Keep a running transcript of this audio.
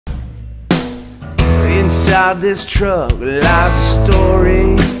Inside this truck lies a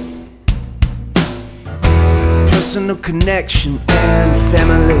story, personal connection and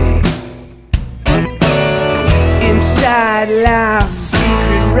family. Inside lies a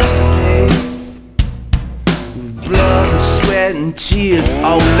secret recipe, with blood and sweat and tears.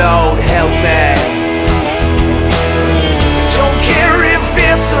 Oh Lord, help me. Don't care if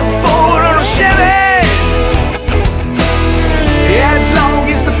it's a Ford or a Chevy, as long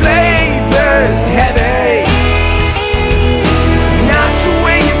as the flavor's heavy. Not to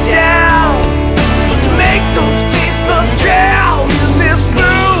weigh you down, but to make those taste buds drown in this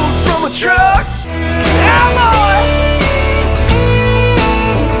food from a truck. Yeah, boy.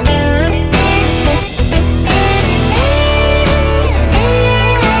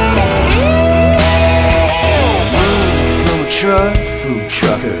 Food from a truck, food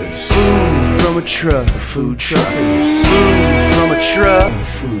truckers. Food from a truck, food truckers. Food from a truck,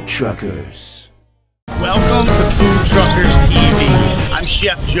 food truckers. Welcome to Food Truckers TV. I'm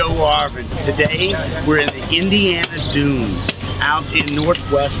Chef Joe Arvin. Today we're in the Indiana Dunes, out in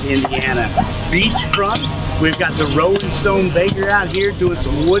northwest Indiana. Beachfront, we've got the Rolling Stonebaker out here doing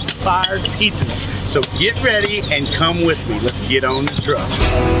some wood-fired pizzas. So get ready and come with me. Let's get on the truck.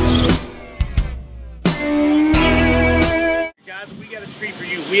 Guys, we got a treat for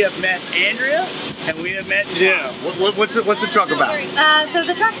you. We have met Andrea and we have met Jim. What's the truck about? So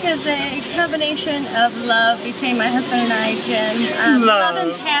the truck is a combination of love between my husband and I, Jim. Love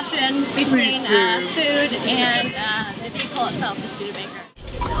and passion between food and the vehicle itself, the Studebaker.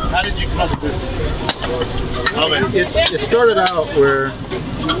 How did you come up with this? It started out where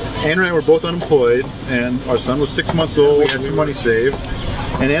Andrea and I were both unemployed, and our son was 6 months old. We had some money saved,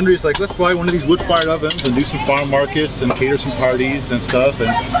 and Andrea's like, let's buy one of these wood-fired ovens and do some farm markets and cater some parties and stuff.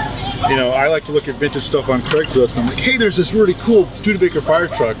 And you know, I like to look at vintage stuff on Craigslist, and I'm like, hey, there's this really cool Studebaker fire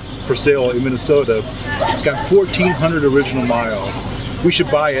truck for sale in Minnesota. It's got 1,400 original miles. We should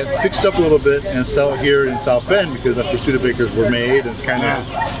buy it, fix it up a little bit, and sell it here in South Bend, because that's where Studebakers were made. And it's kind of,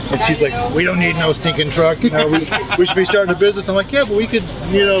 and she's like, we don't need no stinking truck. You know, we should be starting a business. I'm like, yeah, but we could,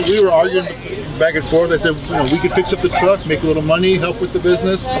 you know, we were arguing back and forth. I said, you know, we could fix up the truck, make a little money, help with the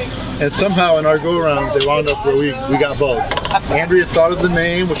business. And somehow in our go-arounds, they wound up where we got both. Andrea thought of the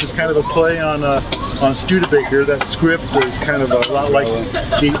name, which is kind of a play on Studebaker. That script is kind of a lot like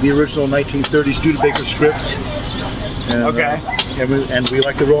the original 1930 Studebaker script. And, okay. And we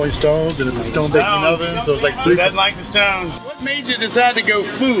like the Rolling Stones, and it's a stone baking oven, so it's like three. Doesn't like the Stones. What made you decide to go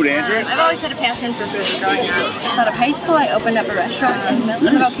food, Andrea? I've always had a passion for food growing up. Just out of high school, I opened up a restaurant in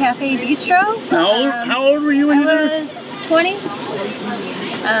Little Cafe Bistro. How old were you when you did it? I was 20.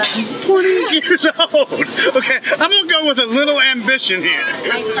 20 years old. Okay, I'm gonna go with a little ambition here.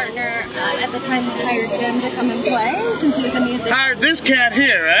 My partner at the time hired Jim to come and play, since he was a musician. Hired this cat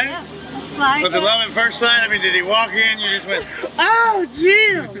here, right? Yeah. Was it love at first sight? I mean, did he walk in, you just went, oh,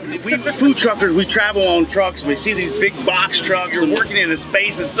 Jim? We food truckers, we travel on trucks, we see these big box trucks, you're working in a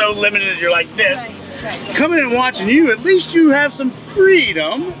space that's so limited, you're like this. Right. Coming in and watching you, at least you have some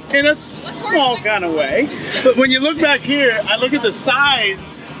freedom in a small kind of way. But when you look back here, I look at the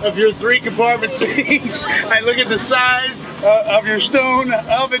size of your 3 compartment sinks, I look at the size of your stone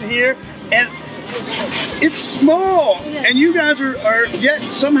oven here, and it's small, and you guys are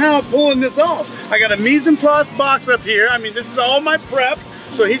yet somehow pulling this off. I got a mise en place box up here. I mean, this is all my prep.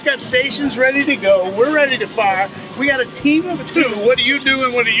 So he's got stations ready to go. We're ready to fire. We got a team of 2. What do you do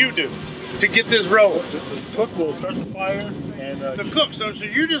and what do you do to get this rolling? The cook will start the fire. And the cook, so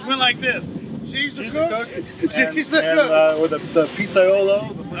you just went like this. She's the cook. She's the cook. With the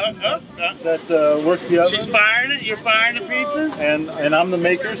pizzaiolo that works the oven. She's firing it. You're firing the pizzas. And I'm the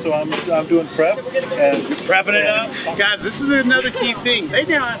maker, so I'm doing prep and prepping it up. Guys, this is another key thing. They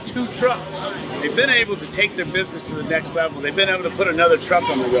now have 2 trucks. They've been able to take their business to the next level. They've been able to put another truck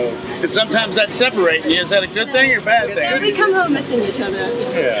on the road. And sometimes that's separating you. Is that a good thing or a bad thing? We come home missing each other.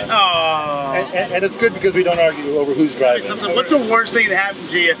 Yeah. Aww. And it's good because we don't argue over who's driving. What's the worst thing that happened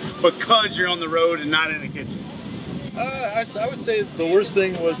to you because you're on the road and not in the kitchen? I would say the worst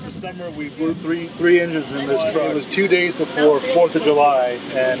thing was the summer we blew three engines in this truck. It was 2 days before 4th of July,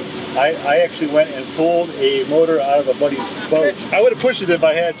 and I actually went and pulled a motor out of a buddy's boat. I would have pushed it if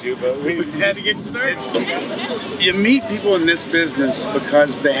I had to, but we had to get started. You meet people in this business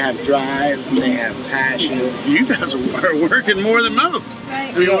because they have drive, they have passion. You guys are working more than most.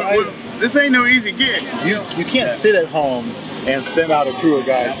 Right. This ain't no easy gig. You can't sit at home and send out a crew of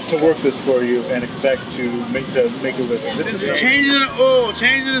guys to work this for you and expect to make a living. This is changing the oil,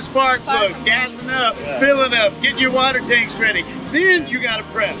 changing the spark plug, gassing up, filling up, getting your water tanks ready. Then you got to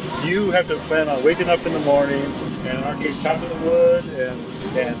prep. You have to plan on waking up in the morning, and in our case, chopping the wood and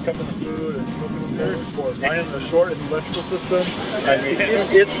and cooking the food and cooking the dirt. Running a short and electrical system. I mean,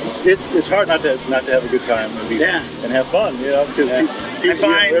 it's hard not to have a good time and have fun, you know, because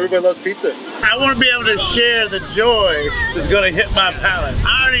everybody loves pizza. I want to be able to share the joy that's going to hit my palate.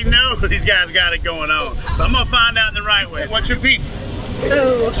 I already know these guys got it going on, so I'm going to find out in the right way. What's your pizza?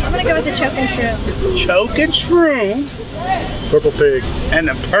 Ooh, I'm gonna go with the choke and shroom. Choke and shroom. Purple pig. And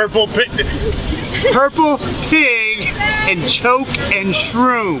the purple pig. Purple pig and choke and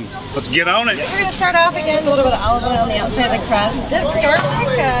shroom. Let's get on it. We're gonna start off again with a little bit of olive oil on the outside of the crust. This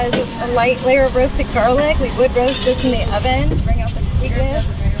garlic is a light layer of roasted garlic. We would roast this in the oven to bring out the sweetness.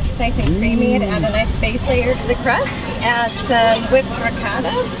 It's nice and creamy and add a nice base layer to the crust. Add some whipped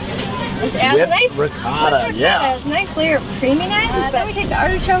ricotta. Let's add a nice ricotta, yeah. A nice layer of creaminess. Then we take the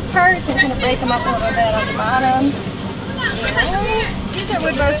artichoke parts and kind of break them up a little bit on the bottom. These are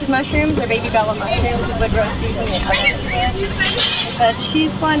wood roasted mushrooms. They're baby bella mushrooms. We wood roast these in the oven. The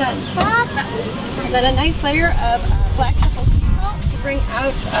cheese one on top. And then a nice layer of black truffle sea salt to bring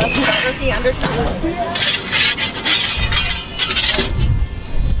out some earthy undertones.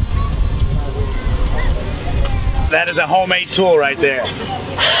 That is a homemade tool right there.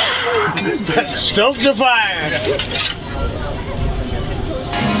 Stoke the fire.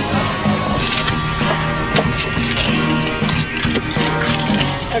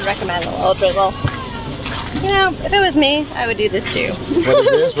 I'd recommend a little drizzle. You know, if it was me, I would do this too. What is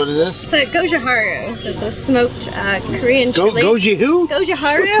this? What is this? It's a gojiharu. It's a smoked Korean chili. Goji who?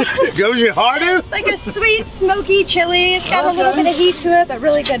 Gojiharu. Gojiharu? It's like a sweet, smoky chili. It's got a little bit of heat to it, but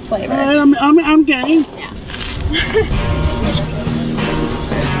really good flavor. All right, I'm game. Yeah.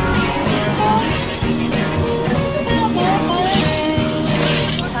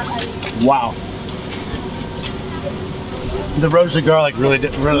 Wow. The roasted garlic really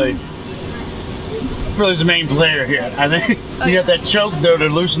is the main player here. I think you got that choke though to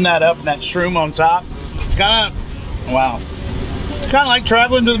loosen that up and that shroom on top. It's kind of, wow. It's kind of like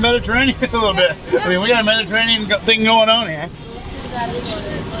traveling to the Mediterranean a little bit. I mean, we got a Mediterranean thing going on here.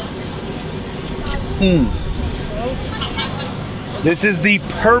 This is the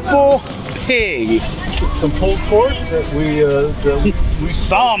purple pig. Some pulled pork that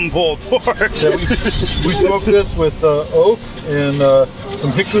we smoked this with oak and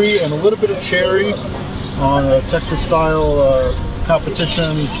some hickory and a little bit of cherry on a Texas style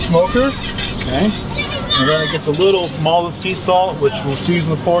competition smoker. Okay. And then it gets a little malted sea salt, which will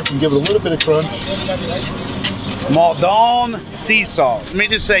season the pork and give it a little bit of crunch. Maldon sea salt. Let me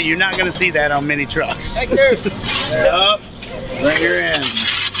just say, you're not going to see that on many trucks. Yup. Bring her in.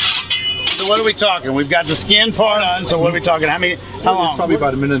 So what are we talking? We've got the skin part on, so what are we talking? How long? It's probably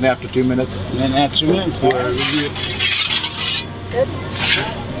about a minute and a half to 2 minutes. A minute and a half, 2 minutes. Good.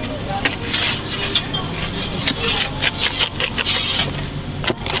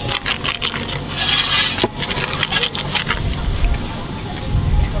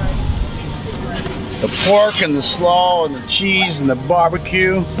 The pork and the slaw and the cheese and the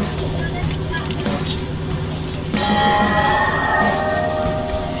barbecue.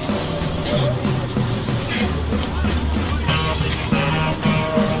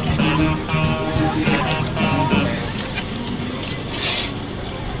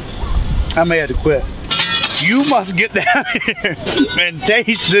 I may have to quit. You must get down here and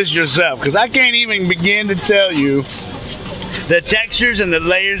taste this yourself, because I can't even begin to tell you the textures and the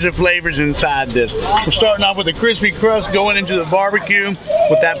layers of flavors inside this. We're starting off with a crispy crust, going into the barbecue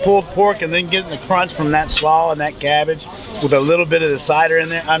with that pulled pork, and then getting the crunch from that slaw and that cabbage with a little bit of the cider in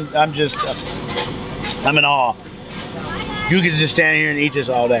there. I'm in awe. You could just stand here and eat this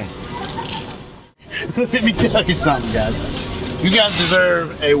all day. Let me tell you something, guys. You guys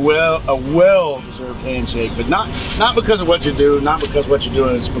deserve a well-deserved handshake, but not because of what you do, not because what you're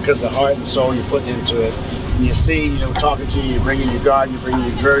doing, it's because of the heart and soul you're putting into it. And you see, you know, talking to you, you're bringing your garden, you're bringing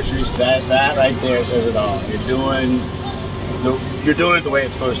your groceries. That right there says it all. You're doing it the way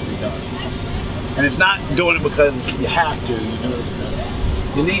it's supposed to be done, and it's not doing it because you have to. You're doing it because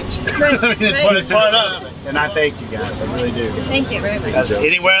you need to. Right, I mean, it's part of it. And I thank you guys. I really do. Thank you very much.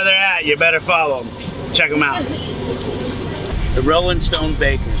 Anywhere they're at, you better follow them. Check them out. The Rolling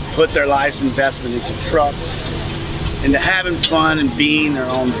Stonebaker put their life's investment into trucks, into having fun and being their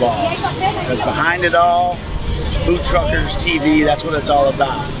own boss. Because behind it all, Food Truckers TV, that's what it's all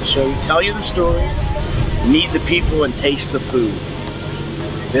about. To tell you the stories, meet the people, and taste the food.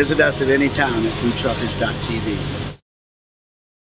 Visit us at any time at foodtruckers.tv.